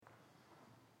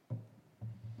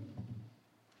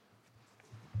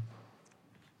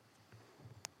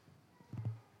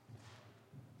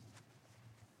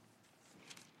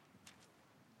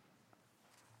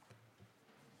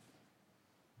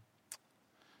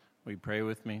Will you pray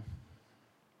with me?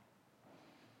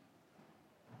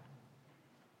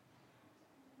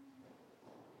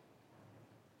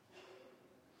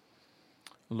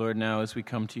 Lord, now as we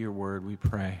come to your word, we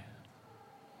pray.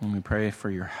 And we pray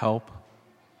for your help.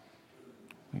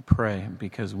 We pray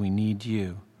because we need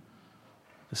you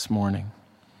this morning.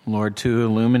 Lord, to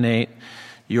illuminate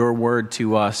your word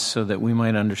to us so that we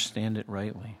might understand it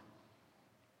rightly.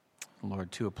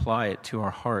 Lord, to apply it to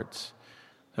our hearts,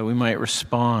 that we might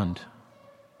respond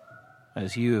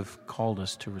as you have called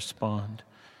us to respond.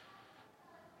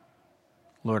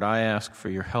 Lord, I ask for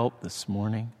your help this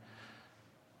morning.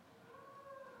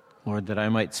 Lord, that I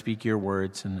might speak your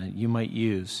words and that you might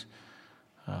use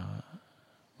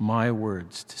my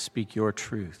words to speak your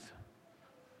truth.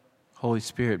 Holy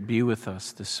Spirit, be with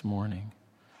us this morning.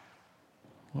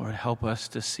 Lord, help us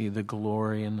to see the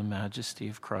glory and the majesty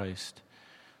of Christ.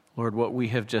 Lord, what we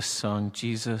have just sung,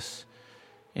 Jesus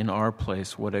in our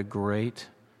place, what a great,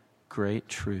 great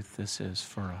truth this is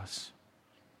for us.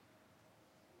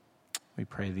 We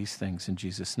pray these things in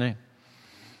Jesus' name.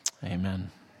 Amen.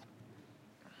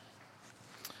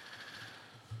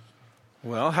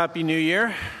 Well, Happy New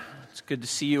Year. It's good to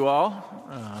see you all.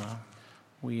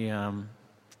 We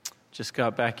just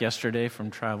got back yesterday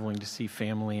from traveling to see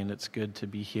family, and it's good to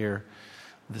be here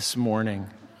this morning.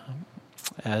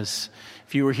 As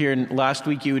if you were here last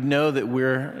week, you would know that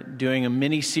we're doing a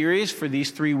mini-series for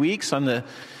these 3 weeks on the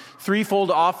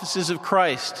threefold offices of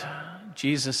Christ.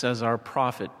 Jesus as our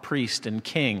prophet, priest, and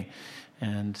king.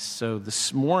 And so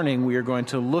this morning we are going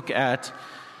to look at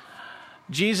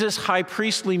Jesus' high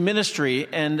priestly ministry.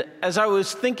 And as I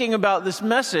was thinking about this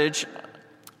message,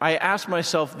 I asked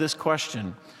myself this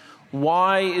question: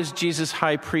 why is Jesus'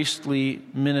 high priestly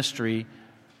ministry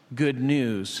good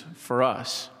news for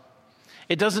us?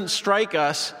 It doesn't strike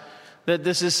us that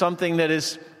this is something that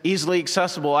is easily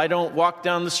accessible. I don't walk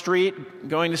down the street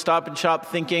going to Stop and Shop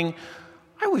thinking,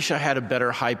 I wish I had a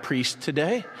better high priest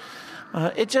today.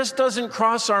 It just doesn't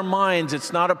cross our minds.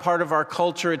 It's not a part of our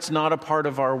culture. It's not a part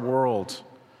of our world.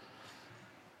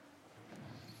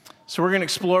 So we're going to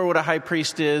explore what a high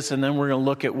priest is, and then we're going to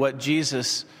look at what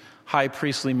Jesus' high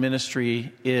priestly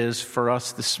ministry is for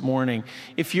us this morning.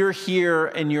 If you're here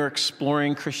and you're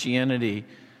exploring Christianity,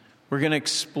 we're going to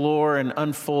explore and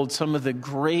unfold some of the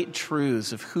great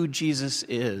truths of who Jesus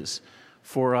is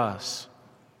for us.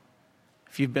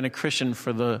 If you've been a Christian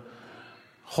for the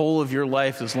whole of your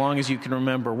life, as long as you can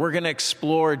remember, we're going to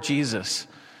explore Jesus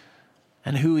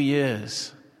and who he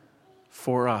is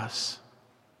for us.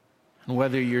 And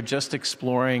whether you're just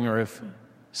exploring or have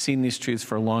seen these truths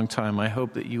for a long time, I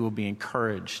hope that you will be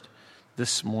encouraged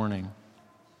this morning.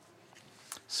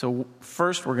 So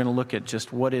first, we're going to look at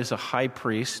just what is a high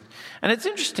priest. And it's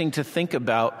interesting to think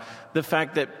about the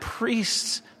fact that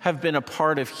priests have been a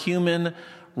part of human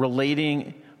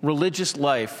religious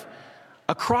life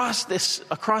across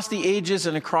the ages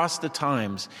and across the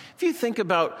times. If you think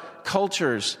about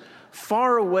cultures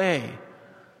far away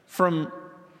from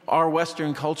our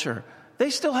Western culture, they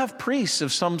still have priests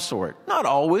of some sort. Not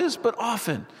always, but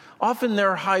often. Often there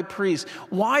are high priests.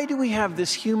 Why do we have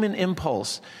this human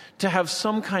impulse to have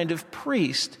some kind of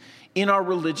priest in our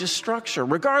religious structure,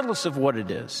 regardless of what it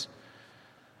is?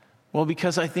 Well,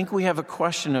 because I think we have a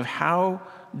question of how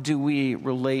do we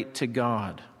relate to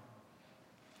God?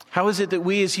 How is it that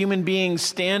we as human beings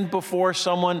stand before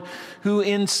someone who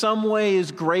in some way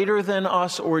is greater than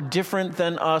us or different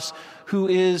than us, who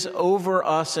is over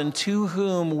us and to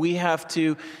whom we have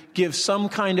to give some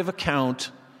kind of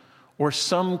account or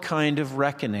some kind of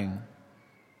reckoning?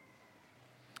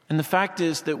 And the fact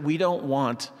is that we don't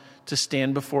want to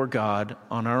stand before God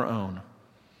on our own.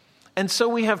 And so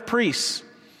we have priests.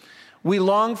 We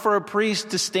long for a priest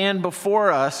to stand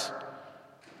before us.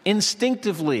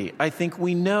 Instinctively, I think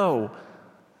we know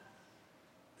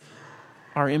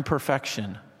our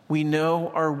imperfection. We know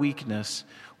our weakness.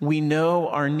 We know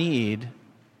our need.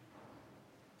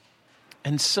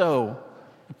 And so,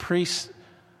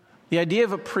 the idea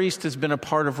of a priest has been a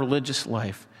part of religious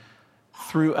life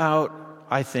throughout,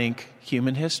 I think,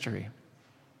 human history.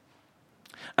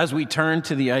 As we turn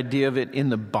to the idea of it in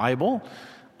the Bible,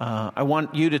 I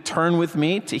want you to turn with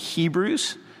me to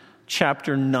Hebrews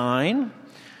chapter 9.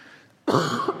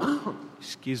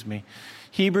 Excuse me.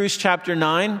 Hebrews chapter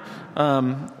 9.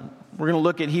 We're going to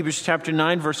look at Hebrews chapter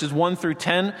 9, verses 1 through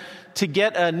 10. To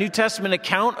get a New Testament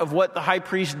account of what the high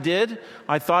priest did,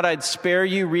 I thought I'd spare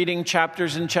you reading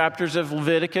chapters and chapters of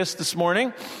Leviticus this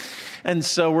morning. And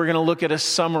so we're going to look at a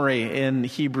summary in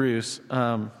Hebrews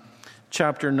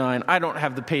chapter 9. I don't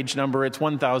have the page number. It's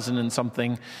 1,000 and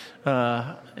something.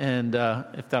 And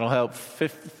if that'll help,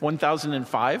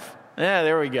 1,005. Yeah,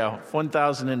 there we go.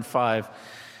 1005.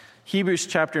 Hebrews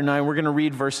chapter 9, we're going to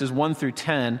read verses 1 through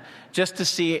 10 just to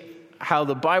see how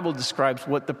the Bible describes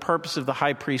what the purpose of the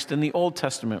high priest in the Old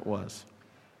Testament was.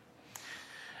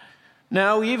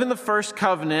 Now, even the first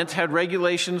covenant had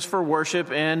regulations for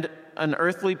worship and an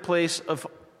earthly place of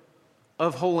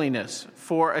holiness.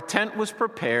 For a tent was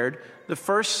prepared, the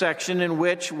first section in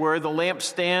which were the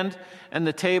lampstand and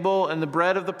the table and the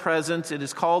bread of the presence. It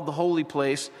is called the holy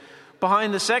place.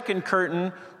 Behind the second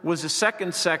curtain was a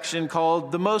second section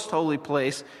called the most holy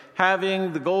place,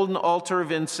 having the golden altar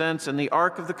of incense and the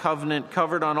ark of the covenant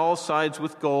covered on all sides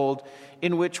with gold,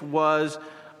 in which was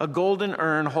a golden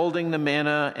urn holding the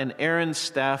manna and Aaron's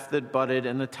staff that budded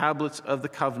and the tablets of the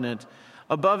covenant.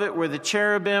 Above it were the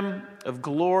cherubim of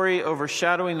glory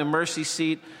overshadowing the mercy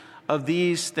seat. Of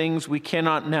these things we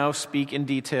cannot now speak in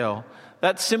detail.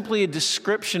 That's simply a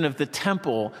description of the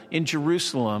temple in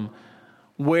Jerusalem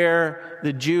where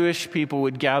the Jewish people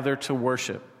would gather to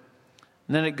worship.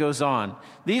 And then it goes on.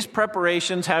 These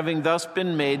preparations having thus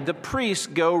been made, the priests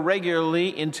go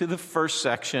regularly into the first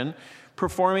section,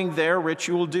 performing their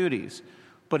ritual duties.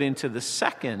 But into the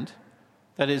second,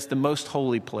 that is the most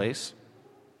holy place,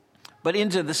 but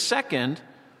into the second,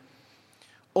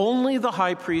 only the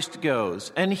high priest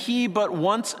goes, and he but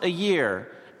once a year,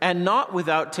 and not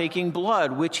without taking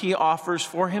blood, which he offers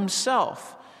for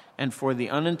himself and for the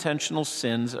unintentional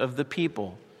sins of the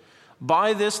people.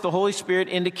 By this, the Holy Spirit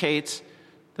indicates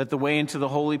that the way into the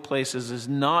holy places is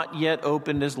not yet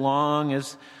opened as long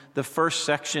as the first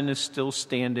section is still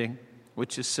standing,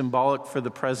 which is symbolic for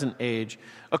the present age.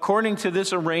 According to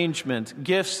this arrangement,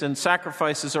 gifts and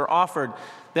sacrifices are offered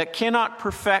that cannot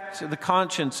perfect the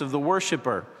conscience of the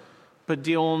worshiper, but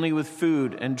deal only with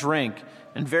food and drink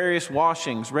and various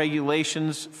washings,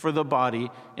 regulations for the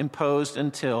body imposed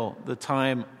until the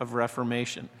time of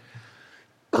Reformation.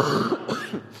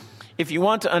 If you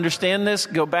want to understand this,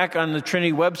 go back on the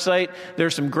Trinity website.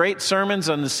 There's some great sermons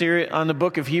on the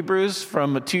book of Hebrews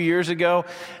from 2 years ago.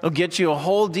 It'll get you a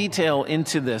whole detail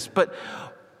into this. But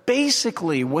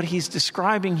basically, what he's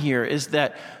describing here is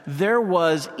that there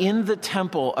was in the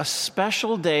temple a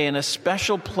special day and a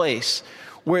special place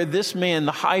where this man,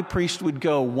 the high priest, would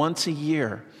go once a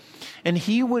year. And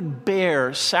he would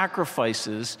bear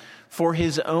sacrifices for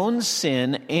his own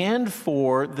sin and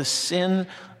for the sin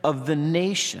of the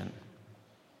nation.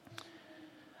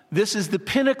 This is the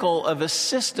pinnacle of a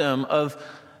system of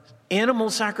animal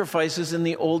sacrifices in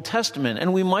the Old Testament.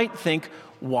 And we might think,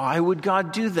 why would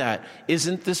God do that?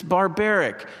 Isn't this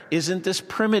barbaric? Isn't this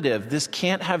primitive? This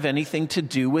can't have anything to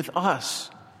do with us.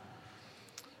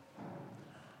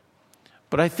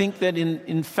 But I think that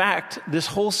in fact, this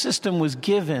whole system was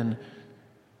given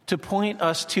to point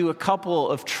us to a couple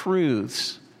of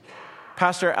truths.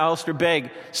 Pastor Alistair Begg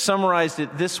summarized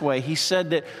it this way. He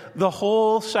said that the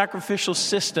whole sacrificial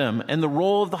system and the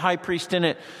role of the high priest in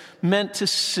it meant to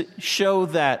show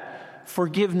that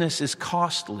forgiveness is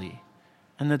costly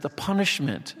and that the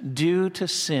punishment due to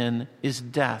sin is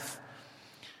death,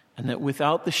 and that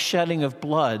without the shedding of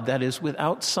blood, that is,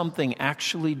 without something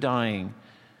actually dying,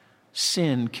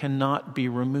 sin cannot be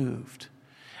removed.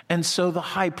 And so the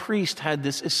high priest had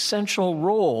this essential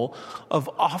role of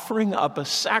offering up a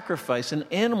sacrifice, an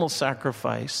animal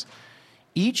sacrifice,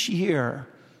 each year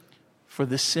for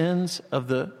the sins of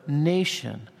the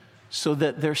nation so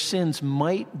that their sins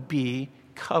might be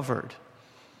covered.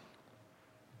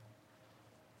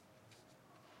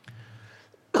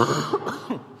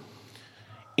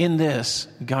 In this,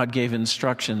 God gave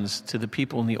instructions to the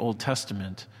people in the Old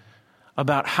Testament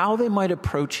about how they might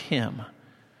approach him,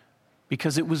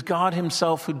 because it was God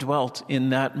himself who dwelt in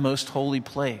that most holy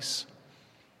place.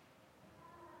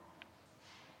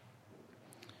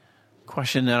 The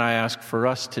question that I ask for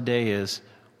us today is,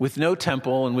 with no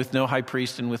temple and with no high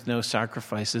priest and with no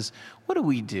sacrifices, what do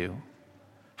we do?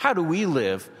 How do we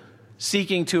live,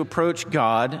 seeking to approach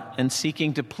God and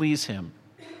seeking to please him?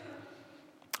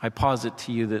 I posit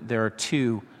to you that there are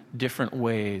two different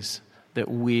ways that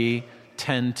we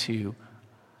tend to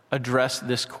address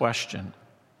this question.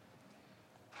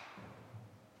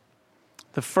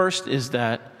 The first is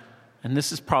that, and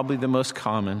this is probably the most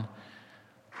common,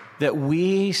 that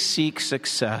we seek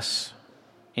success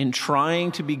in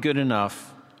trying to be good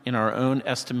enough in our own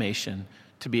estimation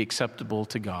to be acceptable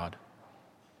to God.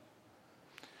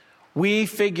 We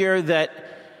figure that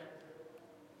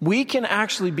we can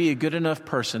actually be a good enough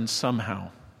person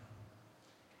somehow,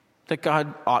 that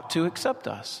God ought to accept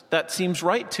us. That seems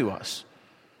right to us.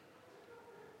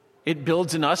 It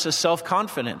builds in us a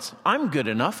self-confidence. I'm good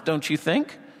enough, don't you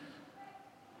think?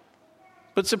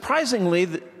 But surprisingly,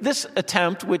 this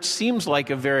attempt, which seems like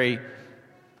a very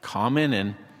common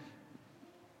and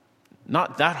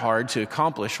not that hard to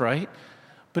accomplish, right?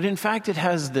 But in fact, it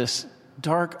has this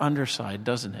dark underside,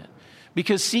 doesn't it?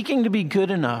 Because seeking to be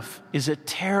good enough is a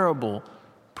terrible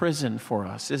prison for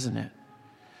us, isn't it?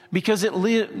 Because it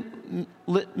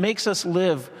makes us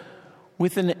live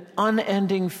with an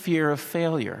unending fear of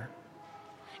failure.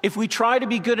 If we try to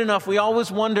be good enough, we always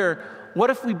wonder, what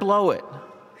if we blow it?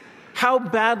 How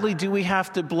badly do we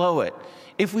have to blow it?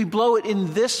 If we blow it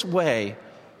in this way,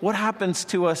 what happens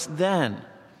to us then?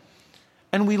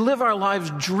 And we live our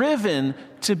lives driven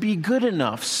to be good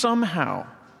enough somehow.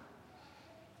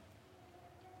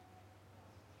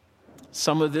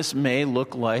 Some of this may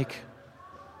look like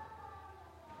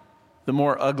the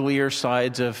more uglier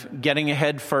sides of getting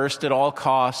ahead first at all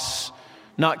costs,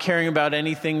 not caring about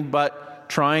anything but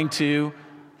trying to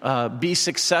be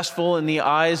successful in the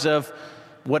eyes of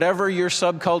whatever your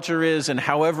subculture is and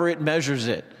however it measures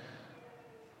it.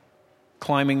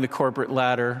 Climbing the corporate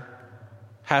ladder,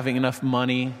 having enough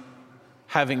money,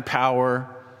 having power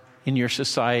in your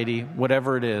society,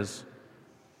 whatever it is.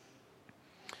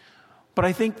 But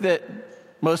I think that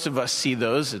most of us see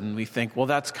those and we think, well,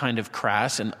 that's kind of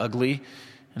crass and ugly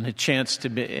and a chance to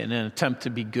be in an attempt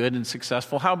to be good and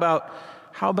successful. How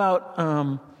about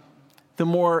the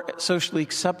more socially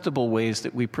acceptable ways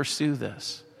that we pursue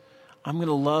this? I'm going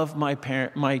to love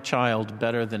my child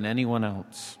better than anyone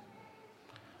else.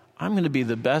 I'm going to be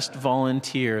the best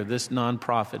volunteer this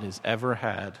nonprofit has ever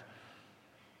had.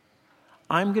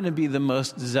 I'm going to be the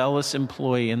most zealous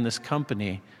employee in this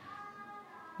company,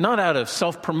 not out of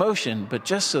self-promotion, but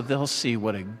just so they'll see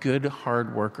what a good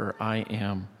hard worker I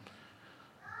am.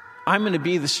 I'm going to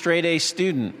be the straight A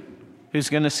student who's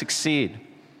going to succeed.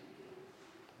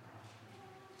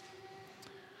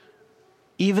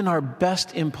 Even our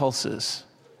best impulses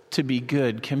to be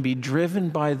good can be driven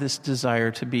by this desire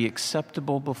to be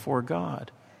acceptable before God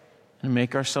and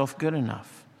make ourselves good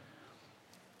enough.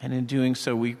 And in doing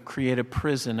so, we create a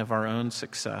prison of our own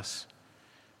success.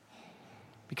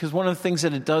 Because one of the things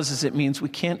that it does is it means we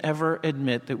can't ever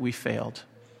admit that we failed.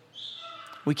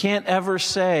 We can't ever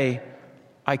say,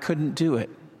 I couldn't do it.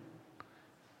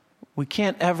 We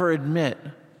can't ever admit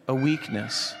a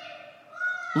weakness,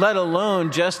 let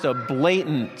alone just a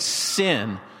blatant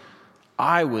sin.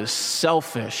 I was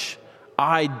selfish.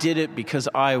 I did it because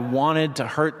I wanted to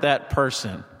hurt that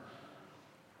person,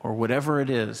 or whatever it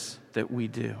is that we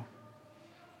do.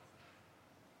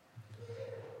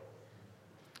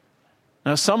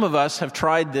 Now, some of us have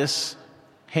tried this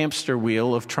hamster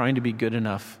wheel of trying to be good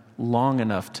enough long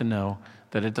enough to know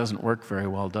that it doesn't work very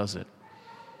well, does it?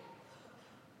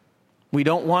 We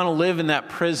don't want to live in that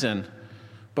prison,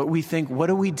 but we think, what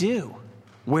do we do?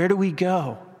 Where do we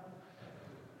go?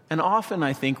 And often,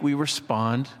 I think, we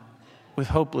respond with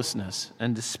hopelessness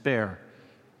and despair.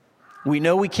 We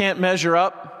know we can't measure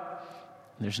up.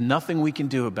 There's nothing we can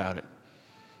do about it.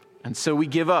 And so we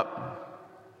give up.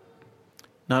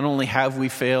 Not only have we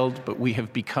failed, but we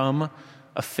have become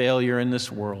a failure in this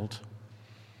world.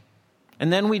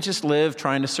 And then we just live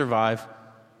trying to survive.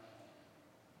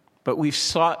 But we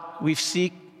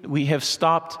have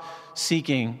stopped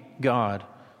seeking God.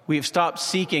 We have stopped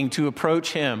seeking to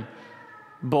approach Him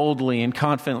boldly and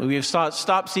confidently. We have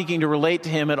stopped seeking to relate to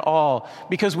Him at all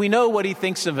because we know what He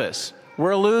thinks of us.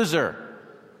 We're a loser.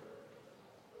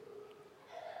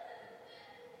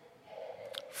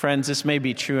 Friends, this may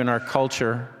be true in our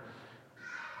culture.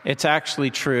 It's actually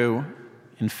true,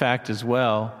 in fact, as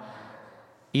well,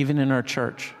 even in our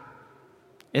church,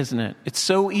 isn't it? It's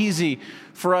so easy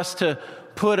for us to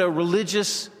put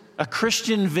a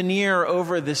Christian veneer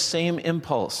over this same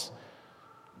impulse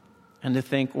and to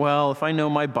think, well, if I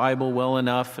know my Bible well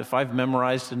enough, if I've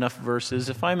memorized enough verses,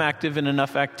 if I'm active in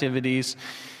enough activities,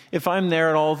 if I'm there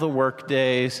at all the work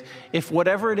days, if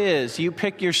whatever it is, you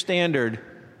pick your standard,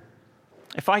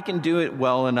 if I can do it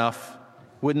well enough,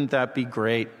 wouldn't that be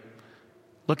great?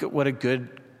 Look at what a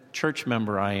good church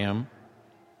member I am.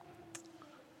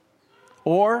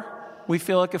 Or we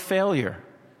feel like a failure.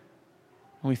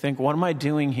 We think, what am I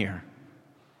doing here?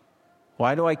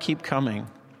 Why do I keep coming?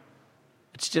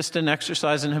 It's just an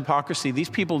exercise in hypocrisy. These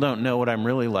people don't know what I'm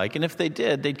really like, and if they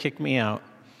did, they'd kick me out.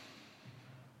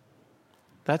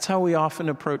 That's how we often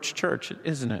approach church,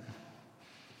 isn't it?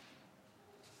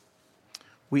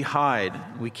 We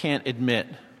hide. We can't admit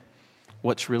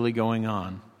what's really going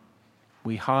on.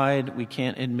 We hide. We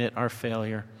can't admit our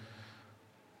failure.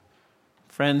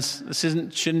 Friends, this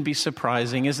shouldn't be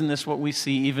surprising. Isn't this what we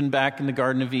see even back in the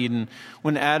Garden of Eden?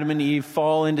 When Adam and Eve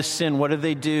fall into sin, what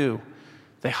do?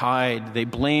 They hide. They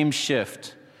blame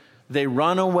shift. They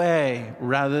run away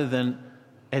rather than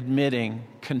admitting,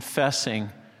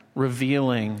 confessing,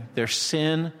 revealing their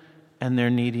sin and their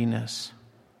neediness.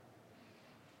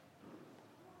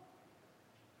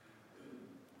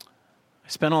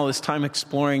 spent all this time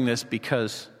exploring this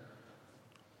because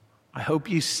I hope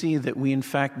you see that we in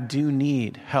fact do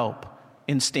need help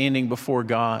in standing before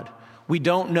God. We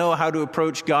don't know how to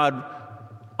approach God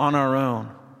on our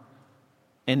own.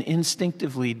 And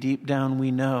instinctively, deep down,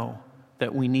 we know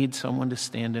that we need someone to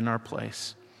stand in our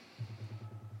place.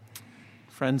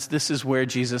 Friends, this is where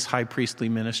Jesus' high priestly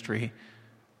ministry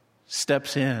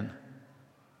steps in.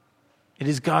 It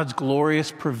is God's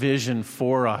glorious provision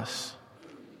for us.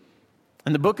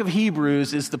 And the book of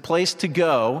Hebrews is the place to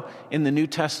go in the New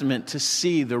Testament to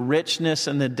see the richness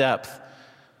and the depth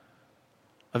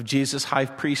of Jesus' high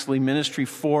priestly ministry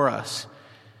for us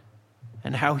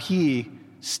and how he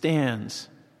stands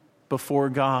before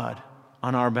God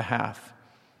on our behalf.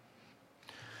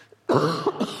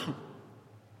 If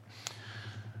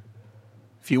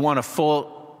you want a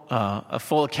full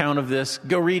account of this,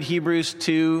 go read Hebrews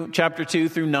 2, chapter 2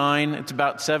 through 9. It's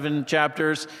about 7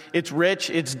 chapters. It's rich,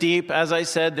 it's deep. As I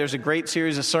said, there's a great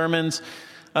series of sermons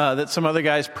that some other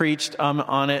guys preached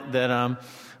on it that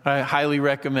I highly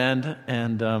recommend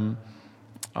and on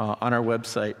our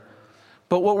website.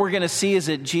 But what we're going to see is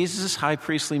that Jesus' high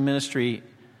priestly ministry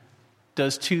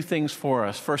does 2 things for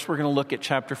us. First, we're going to look at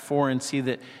chapter 4 and see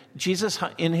that Jesus,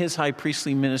 in his high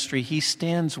priestly ministry, he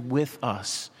stands with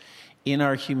us in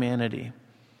our humanity.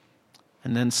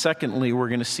 And then secondly, we're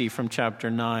going to see from chapter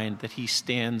 9 that he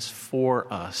stands for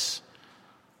us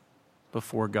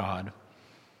before God.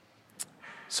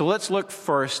 So let's look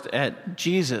first at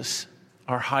Jesus,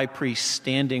 our high priest,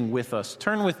 standing with us.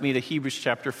 Turn with me to Hebrews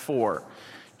chapter 4,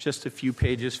 just a few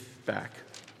pages back.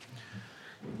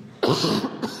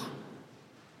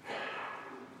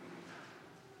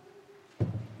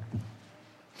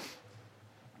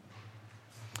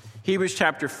 Hebrews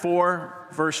chapter 4,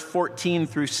 verse 14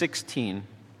 through 16.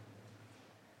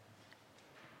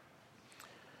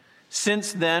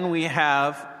 Since then we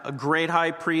have a great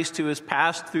high priest who has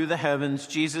passed through the heavens,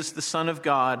 Jesus the Son of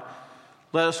God,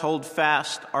 let us hold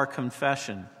fast our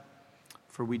confession.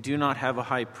 For we do not have a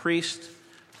high priest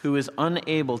who is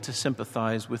unable to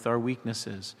sympathize with our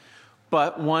weaknesses,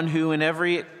 but one who in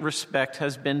every respect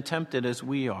has been tempted as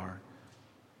we are,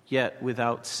 yet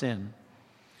without sin.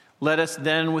 Let us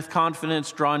then with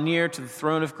confidence draw near to the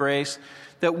throne of grace,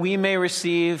 that we may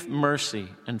receive mercy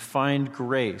and find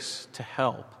grace to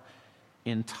help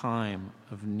in time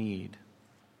of need.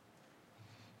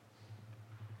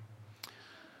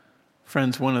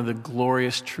 Friends, one of the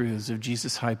glorious truths of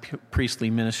Jesus' high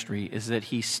priestly ministry is that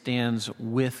he stands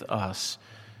with us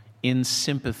in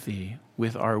sympathy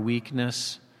with our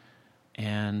weakness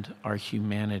and our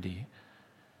humanity.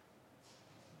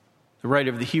 The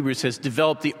writer of the Hebrews has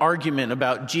developed the argument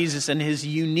about Jesus and his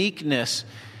uniqueness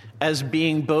as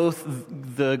being both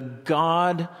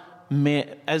God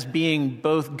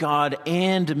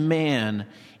and man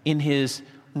in his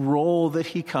role that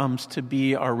he comes to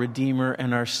be our Redeemer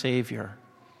and our Savior.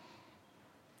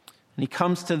 And he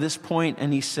comes to this point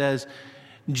and he says,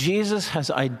 Jesus has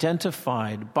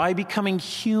identified, by becoming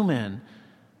human,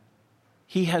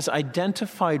 he has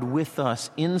identified with us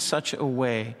in such a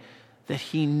way that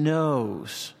he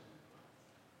knows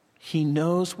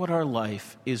what our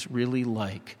life is really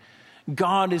like.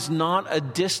 God is not a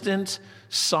distant,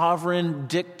 sovereign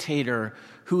dictator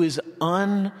who is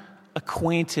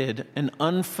unacquainted and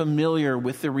unfamiliar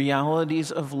with the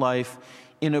realities of life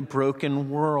in a broken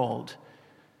world.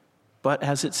 But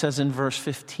as it says in verse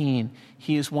 15,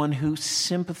 he is one who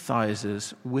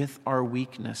sympathizes with our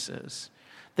weaknesses.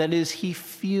 That is, he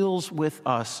feels with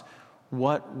us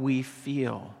what we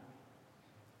feel.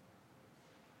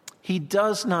 He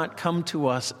does not come to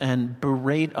us and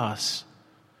berate us.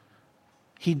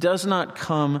 He does not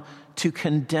come to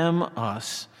condemn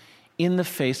us in the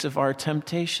face of our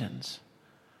temptations.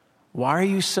 Why are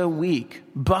you so weak?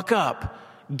 Buck up.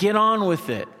 Get on with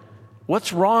it.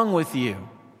 What's wrong with you?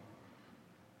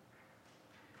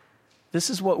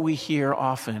 This is what we hear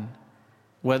often,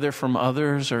 whether from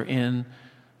others or in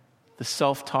the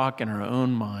self-talk in our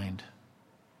own mind.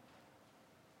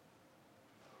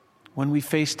 When we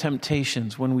face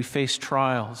temptations, when we face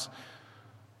trials,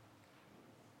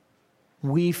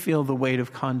 we feel the weight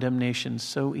of condemnation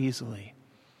so easily.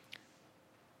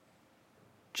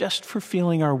 Just for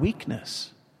feeling our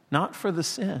weakness, not for the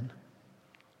sin.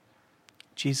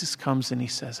 Jesus comes and he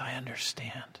says, I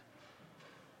understand.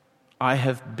 I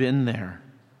have been there.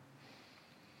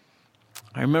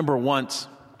 I remember once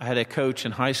I had a coach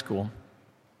in high school,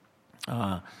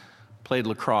 played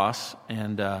lacrosse,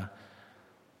 and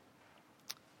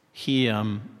he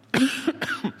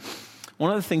one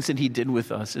of the things that he did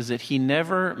with us is that he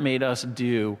never made us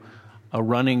do a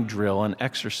running drill, an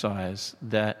exercise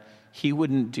that he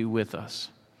wouldn't do with us.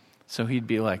 So he'd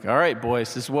be like, all right,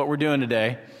 boys, this is what we're doing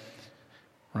today,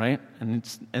 right? And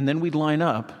then we'd line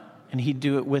up, and he'd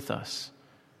do it with us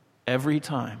every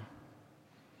time.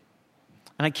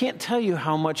 And I can't tell you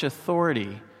how much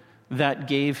authority that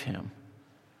gave him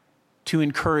to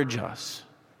encourage us.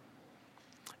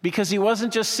 Because he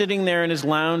wasn't just sitting there in his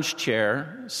lounge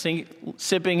chair,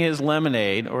 sipping his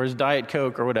lemonade or his Diet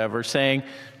Coke or whatever, saying,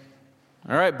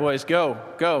 all right, boys, go.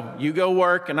 You go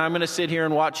work, and I'm going to sit here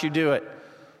and watch you do it,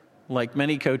 like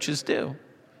many coaches do.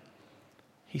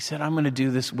 He said, I'm going to do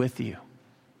this with you.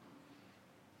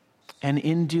 And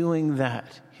in doing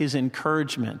that, his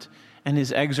encouragement and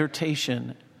his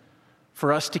exhortation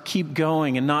for us to keep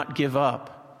going and not give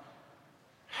up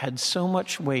had so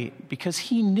much weight because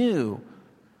he knew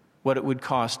what it would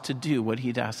cost to do what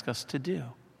he'd ask us to do.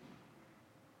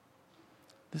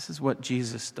 This is what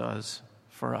Jesus does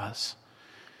for us.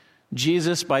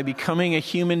 Jesus, by becoming a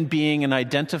human being and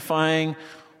identifying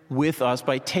with us,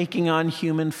 by taking on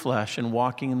human flesh and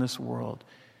walking in this world,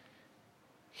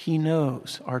 he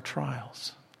knows our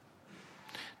trials.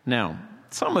 Now,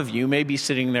 some of you may be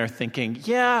sitting there thinking,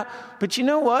 yeah, but you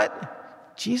know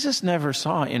what? Jesus never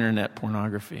saw internet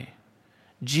pornography.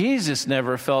 Jesus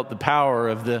never felt the power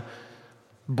of the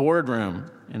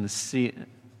boardroom and the seat.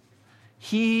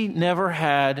 He never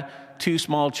had 2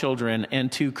 small children and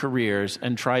 2 careers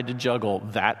and tried to juggle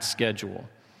that schedule.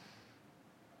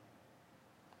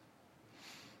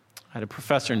 I had a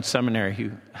professor in seminary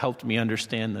who helped me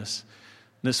understand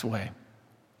this way.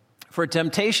 For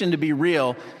temptation to be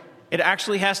real, it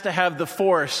actually has to have the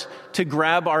force to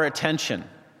grab our attention,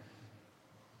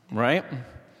 right?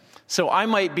 So I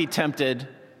might be tempted,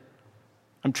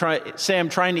 I'm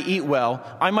trying to eat well,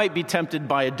 I might be tempted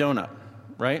by a donut,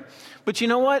 right? But you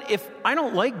know what? If I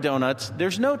don't like donuts,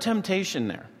 there's no temptation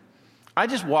there. I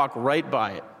just walk right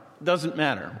by it. Doesn't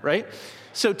matter, right?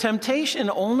 So temptation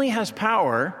only has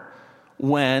power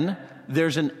when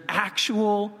there's an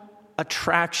actual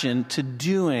attraction to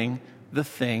doing the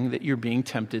thing that you're being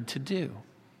tempted to do.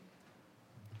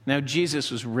 Now,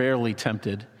 Jesus was rarely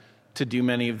tempted to do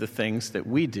many of the things that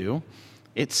we do,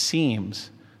 it seems.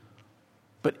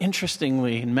 But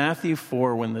interestingly, in Matthew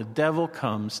 4, when the devil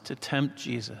comes to tempt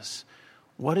Jesus,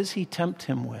 what does he tempt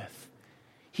him with?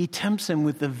 He tempts him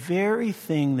with the very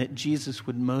thing that Jesus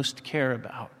would most care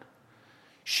about.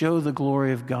 Show the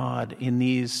glory of God in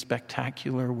these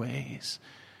spectacular ways.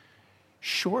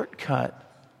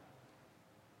 Shortcut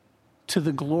to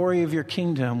the glory of your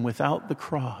kingdom without the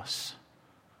cross.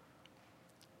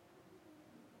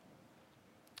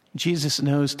 Jesus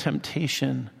knows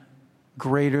temptation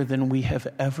greater than we have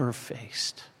ever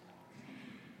faced.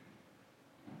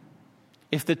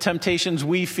 If the temptations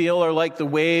we feel are like the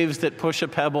waves that push a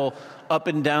pebble up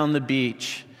and down the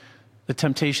beach, the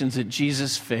temptations that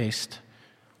Jesus faced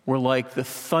were like the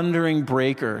thundering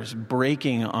breakers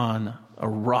breaking on a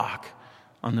rock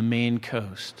on the Maine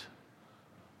coast.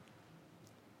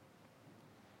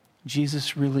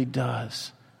 Jesus really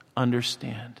does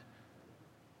understand.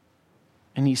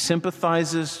 And he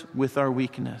sympathizes with our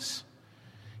weakness.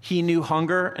 He knew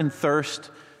hunger and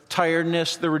thirst,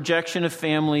 tiredness, the rejection of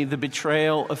family, the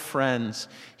betrayal of friends.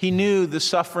 He knew the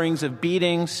sufferings of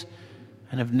beatings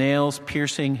and of nails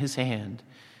piercing his hand.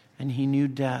 And he knew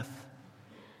death.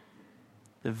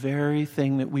 The very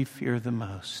thing that we fear the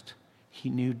most. He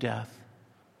knew death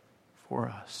for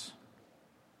us.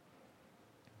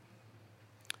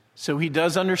 So he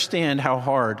does understand how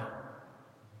hard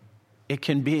it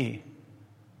can be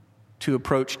to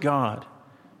approach God.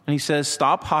 And he says,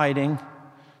 stop hiding.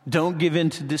 Don't give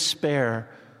in to despair.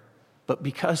 But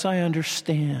because I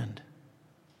understand,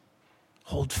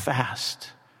 hold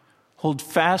fast. Hold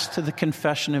fast to the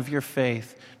confession of your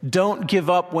faith. Don't give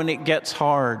up when it gets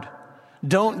hard.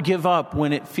 Don't give up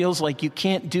when it feels like you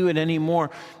can't do it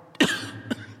anymore.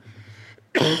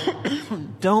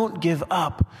 Don't give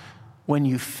up when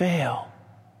you fail.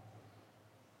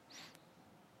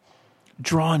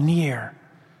 Draw near.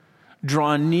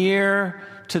 Draw near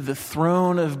to the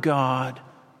throne of God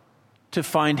to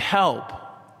find help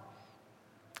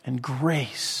and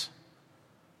grace.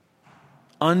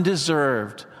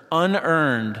 Undeserved,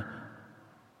 unearned.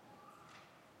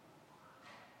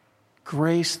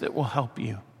 Grace that will help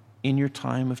you in your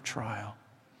time of trial.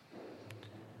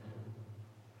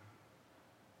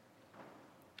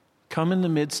 Come in the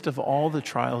midst of all the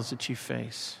trials that you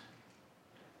face.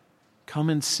 Come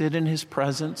and sit in his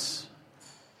presence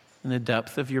in the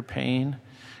depth of your pain.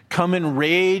 Come and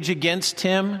rage against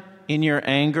him in your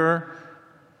anger.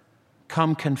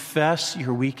 Come confess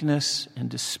your weakness and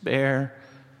despair.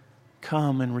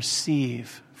 Come and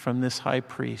receive from this high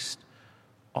priest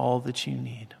all that you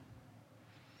need.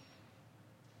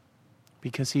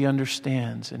 because he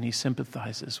understands and he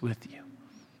sympathizes with you.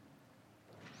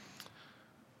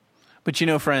 But you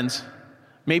know, friends,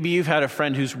 maybe you've had a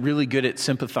friend who's really good at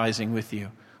sympathizing with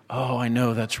you. Oh, I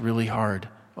know, that's really hard.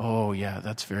 Oh, yeah,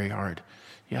 that's very hard.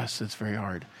 Yes, it's very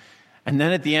hard. And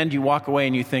then at the end you walk away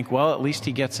and you think, well, at least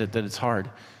he gets it, that it's hard.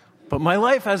 But my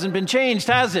life hasn't been changed,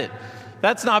 has it?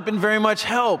 That's not been very much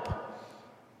help.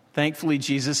 Thankfully,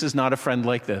 Jesus is not a friend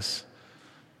like this,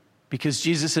 because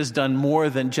Jesus has done more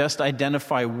than just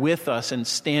identify with us and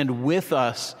stand with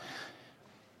us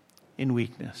in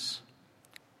weakness.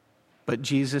 But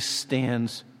Jesus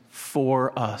stands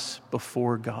for us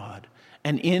before God.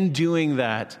 And in doing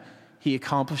that, he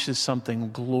accomplishes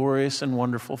something glorious and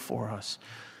wonderful for us.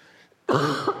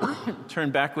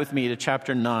 Turn back with me to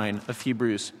chapter 9 of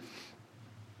Hebrews.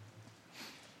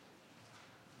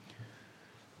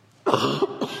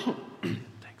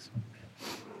 Thanks.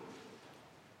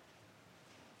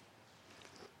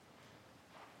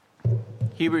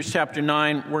 Hebrews chapter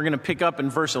 9, we're going to pick up in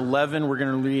verse 11. We're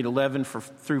going to read 11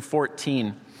 through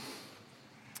 14.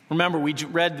 Remember, we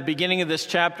read the beginning of this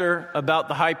chapter about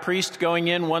the high priest going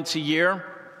in once a year.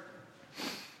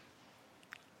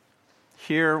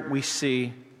 Here we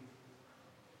see,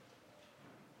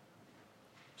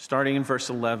 starting in verse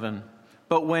 11,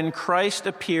 but when Christ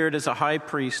appeared as a high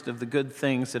priest of the good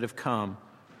things that have come,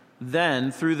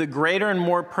 then through the greater and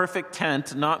more perfect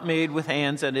tent, not made with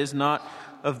hands, that is not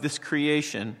of this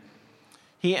creation,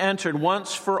 he entered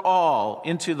once for all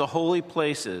into the holy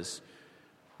places,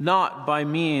 not by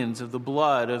means of the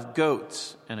blood of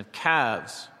goats and of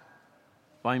calves,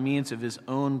 by means of his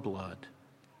own blood,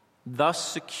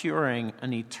 thus securing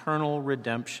an eternal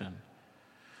redemption.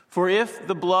 For if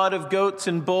the blood of goats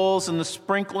and bulls and the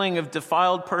sprinkling of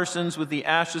defiled persons with the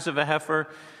ashes of a heifer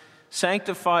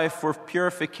sanctify for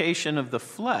purification of the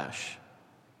flesh,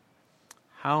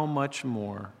 how much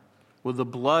more will the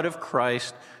blood of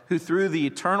Christ, who through the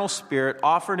eternal Spirit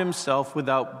offered himself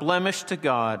without blemish to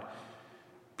God,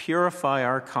 purify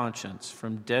our conscience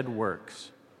from dead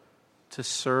works to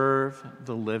serve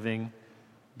the living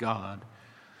God.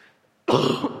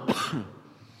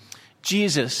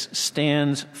 Jesus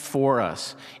stands for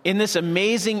us. In this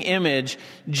amazing image,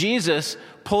 Jesus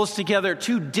pulls together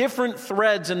two different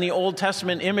threads in the Old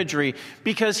Testament imagery,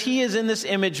 because he is in this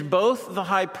image both the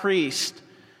high priest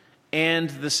and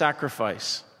the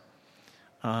sacrifice.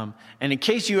 And in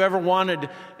case you ever wondered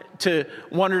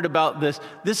about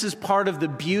this is part of the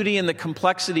beauty and the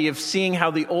complexity of seeing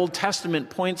how the Old Testament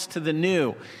points to the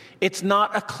New. It's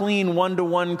not a clean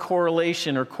one-to-one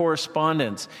correlation or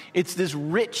correspondence. It's this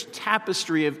rich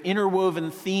tapestry of interwoven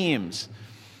themes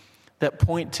that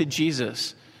point to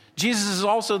Jesus. Jesus is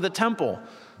also the temple,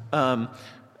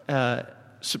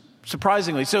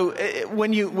 surprisingly. So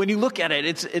when you look at it,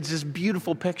 it's this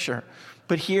beautiful picture.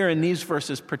 But here in these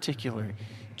verses particularly,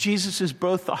 Jesus is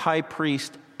both the high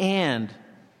priest and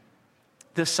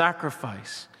the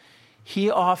sacrifice.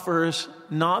 He offers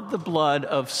not the blood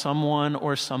of someone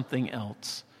or something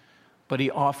else, but he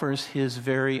offers his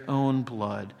very own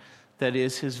blood, that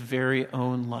is his very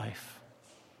own life.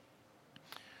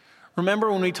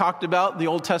 Remember when we talked about the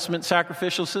Old Testament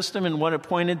sacrificial system and what it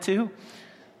pointed to?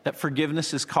 That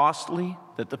forgiveness is costly,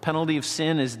 that the penalty of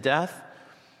sin is death,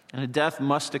 and a death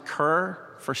must occur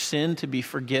for sin to be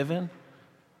forgiven.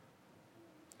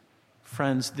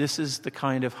 Friends, this is the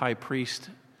kind of high priest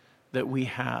that we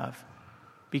have,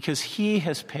 because he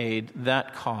has paid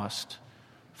that cost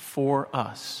for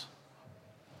us.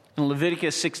 In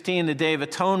Leviticus 16, the Day of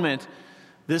Atonement,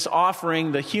 this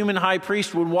offering, the human high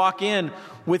priest would walk in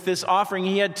with this offering.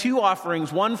 He had two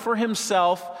offerings, one for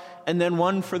himself and then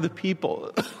one for the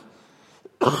people.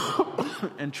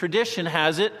 And tradition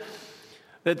has it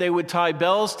that they would tie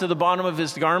bells to the bottom of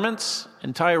his garments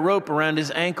and tie a rope around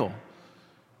his ankle,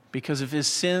 because if his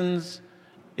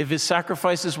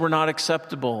sacrifices were not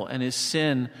acceptable and his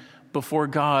sin before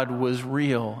God was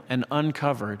real and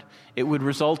uncovered, it would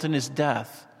result in his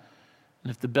death. And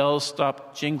if the bells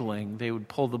stopped jingling, they would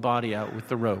pull the body out with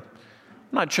the rope.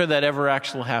 I'm not sure that ever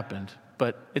actually happened,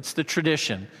 but it's the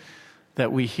tradition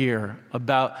that we hear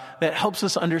about that helps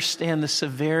us understand the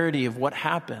severity of what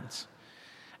happens.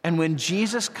 And when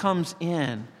Jesus comes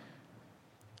in,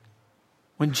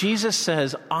 when Jesus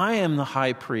says, I am the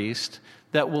high priest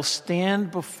that will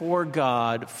stand before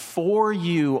God for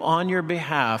you on your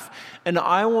behalf, and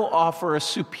I will offer a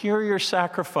superior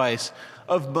sacrifice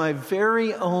of my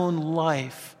very own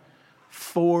life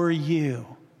for you.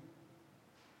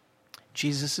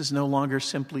 Jesus is no longer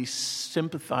simply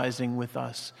sympathizing with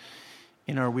us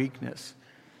in our weakness,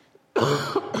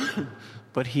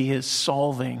 but he is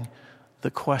solving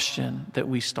the question that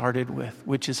we started with,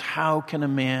 which is, how can a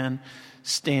man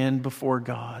stand before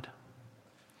God.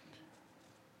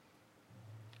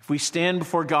 If we stand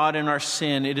before God in our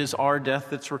sin, it is our death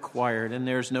that's required, and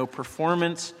there's no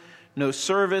performance, no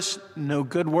service, no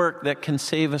good work that can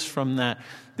save us from that.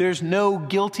 There's no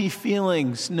guilty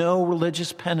feelings, no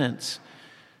religious penance.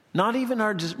 Not even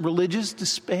our religious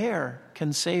despair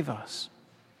can save us.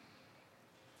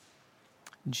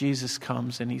 Jesus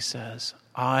comes and he says,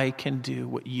 I can do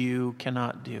what you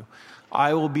cannot do.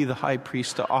 I will be the high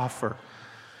priest to offer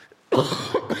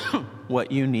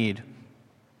what you need.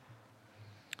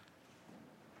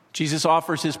 Jesus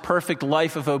offers his perfect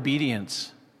life of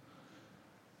obedience.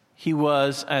 He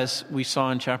was, as we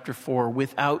saw in chapter 4,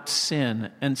 without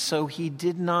sin, and so he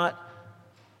did not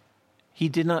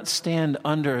stand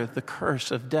under the curse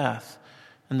of death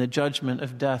and the judgment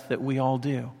of death that we all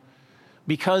do.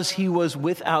 Because he was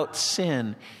without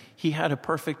sin, he had a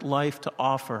perfect life to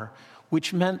offer,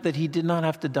 which meant that he did not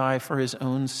have to die for his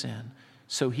own sin,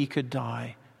 so he could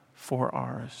die for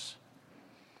ours.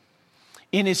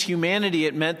 In his humanity,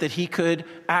 it meant that he could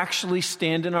actually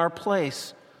stand in our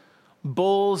place.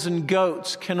 Bulls and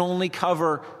goats can only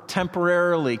cover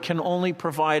temporarily, can only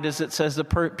provide, as it says, the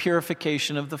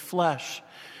purification of the flesh.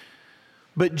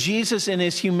 But Jesus in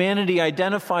his humanity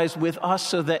identifies with us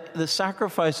so that the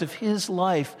sacrifice of his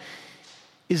life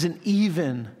is an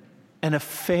even and a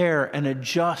fair and a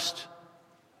just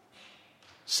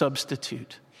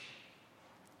substitute.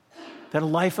 That a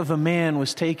life of a man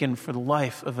was taken for the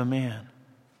life of a man.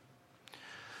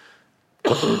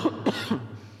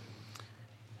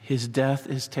 His death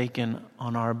is taken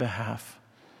on our behalf.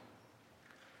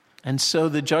 And so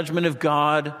the judgment of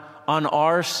God on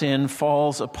our sin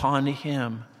falls upon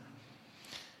him.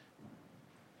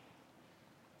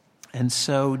 And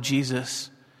so Jesus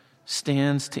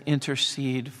stands to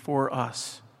intercede for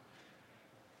us.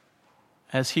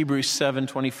 As Hebrews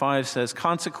 7:25 says,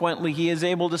 consequently, he is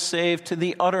able to save to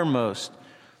the uttermost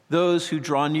those who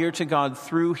draw near to God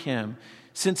through him,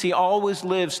 since he always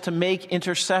lives to make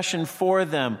intercession for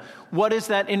them. What is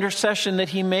that intercession that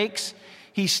he makes?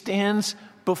 He stands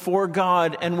before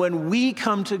God, and when we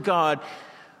come to God,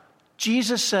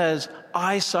 Jesus says,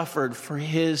 I suffered for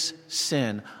his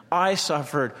sin. I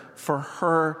suffered for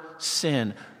her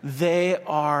sin. They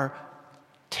are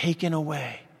taken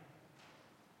away.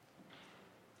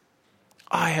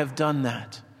 I have done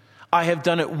that. I have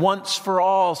done it once for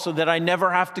all so that I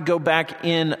never have to go back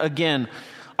in again.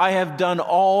 I have done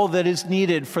all that is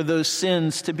needed for those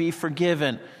sins to be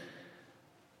forgiven.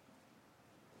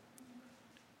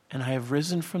 And I have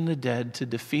risen from the dead to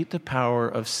defeat the power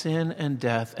of sin and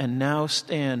death, and now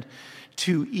stand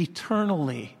to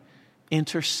eternally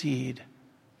intercede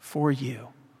for you,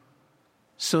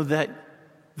 so that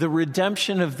the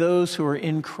redemption of those who are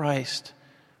in Christ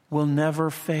will never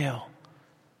fail,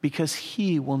 because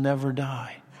he will never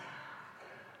die,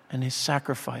 and his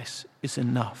sacrifice is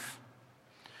enough.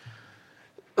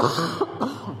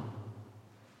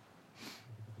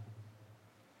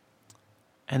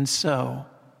 And so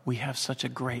we have such a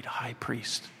great high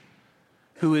priest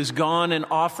who has gone and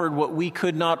offered what we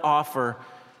could not offer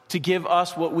to give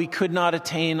us what we could not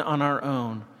attain on our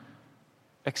own: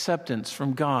 acceptance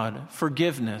from God,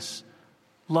 forgiveness,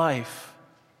 life,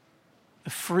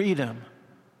 the freedom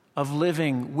of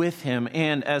living with him,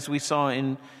 and as we saw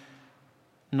in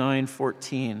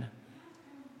 9:14,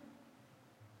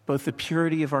 both the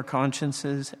purity of our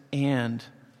consciences and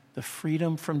the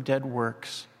freedom from dead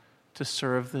works to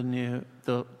serve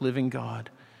the living God.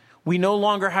 We no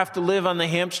longer have to live on the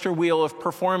hamster wheel of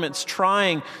performance,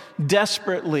 trying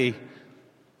desperately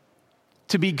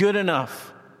to be good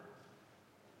enough.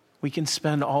 We can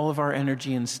spend all of our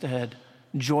energy instead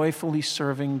joyfully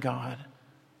serving God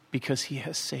because he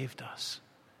has saved us.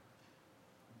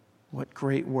 What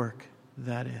great work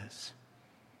that is.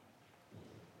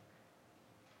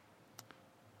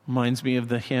 Reminds me of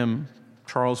the hymn,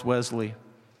 Charles Wesley.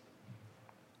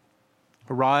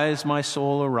 Arise, my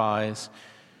soul, arise.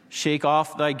 Shake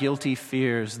off thy guilty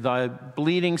fears. Thy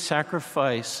bleeding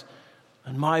sacrifice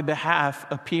on my behalf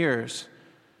appears.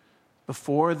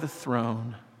 Before the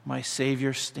throne, my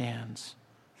Savior stands.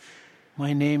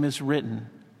 My name is written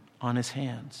on his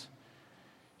hands.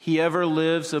 He ever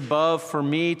lives above for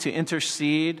me to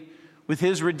intercede. With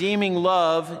his redeeming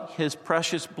love, his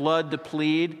precious blood to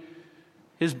plead.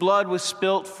 His blood was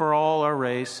spilt for all our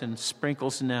race and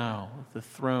sprinkles now the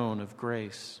throne of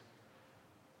grace.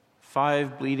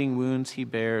 5 bleeding wounds he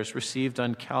bears, received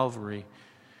on Calvary.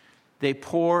 They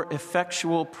pour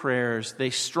effectual prayers. They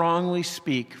strongly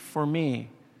speak for me.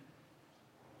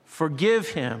 Forgive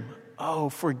him, oh,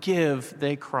 forgive,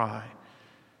 they cry.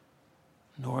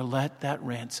 Nor let that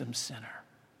ransomed sinner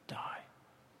die.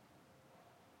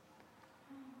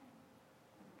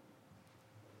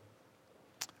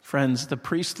 Friends, the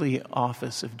priestly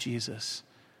office of Jesus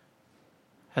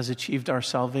has achieved our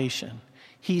salvation.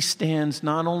 He stands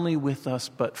not only with us,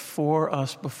 but for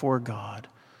us before God,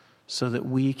 so that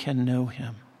we can know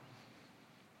him.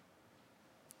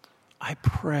 I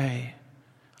pray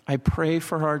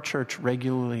for our church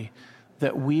regularly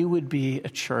that we would be a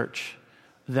church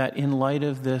that in light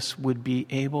of this would be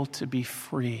able to be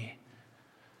free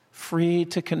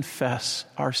to confess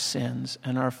our sins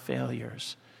and our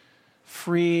failures,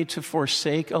 free to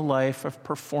forsake a life of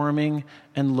performing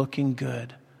and looking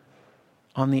good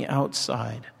on the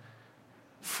outside,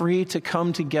 free to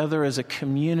come together as a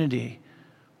community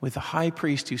with a high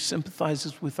priest who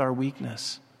sympathizes with our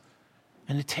weakness,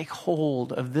 and to take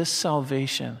hold of this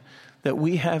salvation that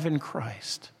we have in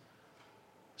Christ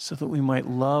so that we might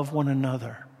love one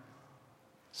another,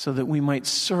 so that we might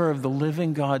serve the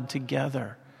living God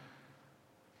together,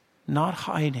 not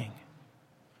hiding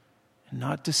and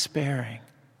not despairing,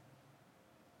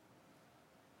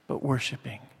 but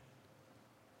worshiping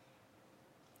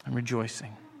and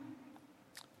rejoicing,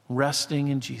 resting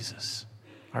in Jesus,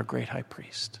 our great high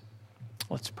priest.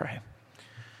 Let's pray.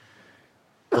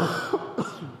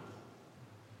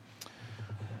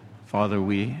 Father,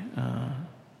 we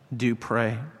do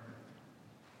pray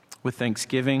with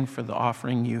thanksgiving for the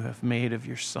offering you have made of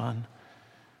your Son,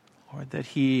 Lord, that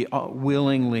he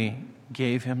willingly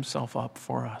gave himself up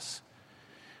for us.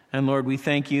 And Lord, we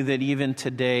thank you that even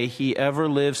today he ever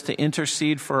lives to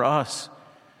intercede for us,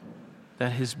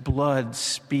 that his blood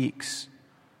speaks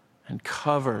and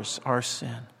covers our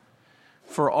sin.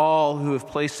 For all who have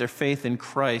placed their faith in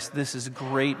Christ, this is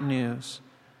great news.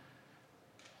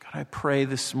 God, I pray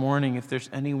this morning if there's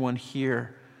anyone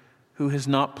here who has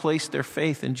not placed their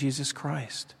faith in Jesus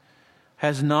Christ,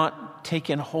 has not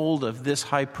taken hold of this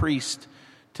high priest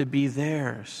to be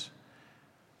theirs,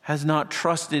 has not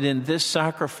trusted in this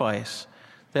sacrifice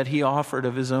that he offered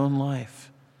of his own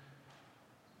life,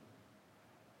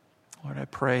 Lord, I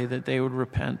pray that they would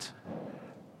repent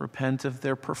of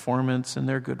their performance and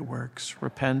their good works,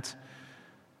 repent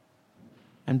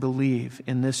and believe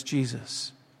in this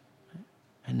Jesus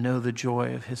and know the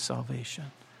joy of his salvation.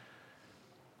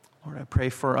 Lord, I pray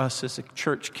for us as a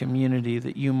church community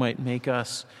that you might make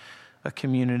us a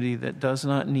community that does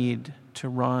not need to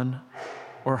run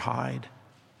or hide,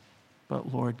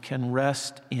 but Lord, can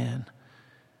rest in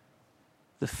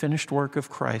the finished work of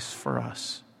Christ for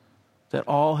us, that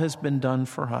all has been done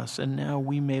for us, and now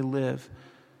we may live,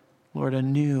 Lord, a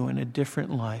new and a different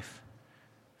life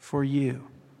for you.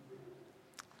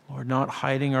 Lord, not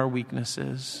hiding our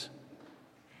weaknesses,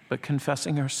 but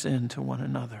confessing our sin to one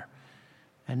another,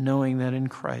 and knowing that in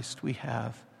Christ we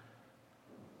have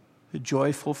the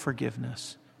joyful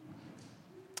forgiveness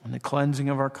and the cleansing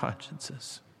of our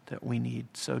consciences that we need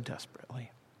so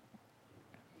desperately.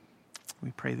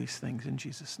 We pray these things in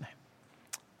Jesus' name.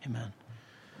 Amen.